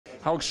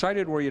How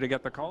excited were you to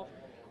get the call?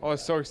 I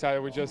was so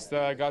excited. We just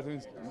got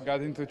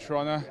into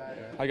Toronto.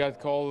 I got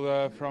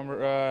called from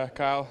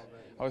Kyle.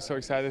 I was so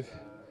excited.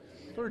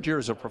 Third year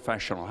as a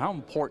professional, how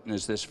important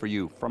is this for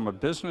you from a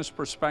business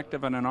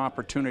perspective and an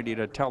opportunity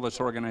to tell this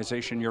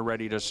organization you're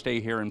ready to stay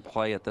here and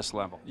play at this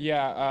level?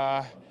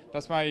 Yeah,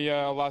 that's my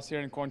last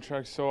year in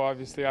contract, so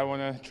obviously I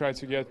want to try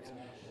to get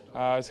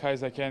as high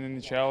as I can in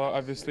the NHL,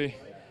 obviously,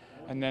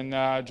 and then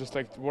just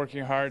like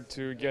working hard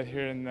to get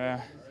here,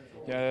 and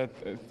yeah,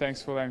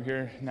 thankful I'm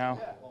here now.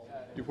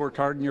 You've worked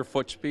hard in your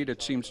foot speed.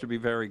 It seems to be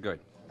very good.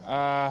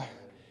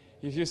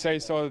 If you say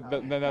so,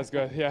 then that's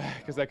good, yeah,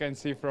 because I can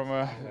see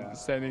from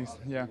standings,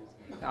 yeah.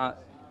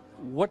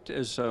 What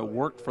has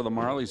worked for the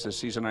Marlies this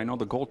season? I know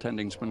the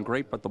goaltending's been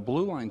great, but the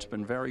blue line's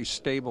been very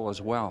stable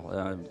as well.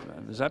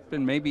 Has that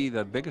been maybe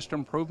the biggest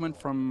improvement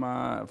from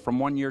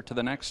one year to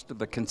the next,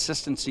 the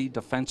consistency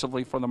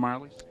defensively for the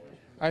Marlies?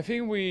 I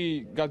think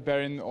we got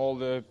better in all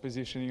the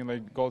positioning,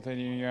 like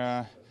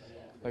goaltending,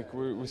 like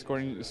we're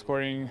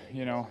scoring,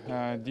 you know,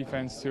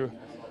 defense too.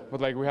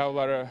 But like we have a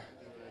lot of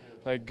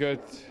like good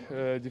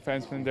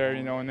defensemen there,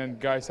 you know, and then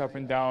guys up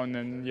and down,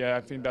 and yeah,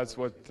 I think that's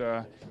what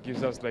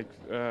gives us like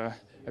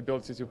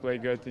ability to play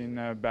good in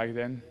back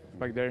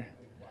there.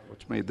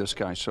 What's made this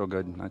guy so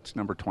good? That's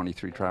number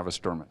 23, Travis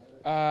Dermott.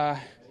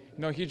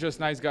 No, he's just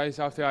nice guys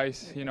off the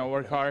ice. You know,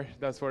 work hard.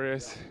 That's what it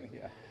is.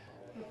 Yeah.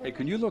 Hey,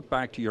 can you look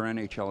back to your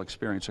NHL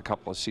experience a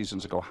couple of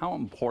seasons ago? How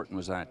important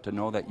was that to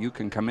know that you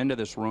can come into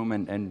this room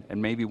and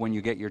maybe when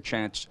you get your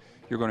chance,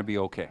 you're going to be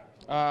okay?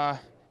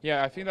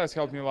 Yeah, I think that's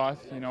helped me a lot.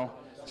 You know,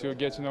 to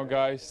get to know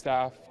guys,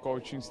 staff,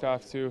 coaching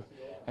staff too,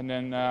 and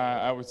then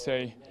I would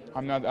say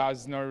I'm not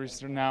as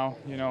nervous now.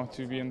 You know,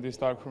 to be in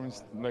this locker room,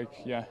 like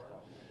yeah,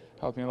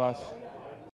 helped me a lot.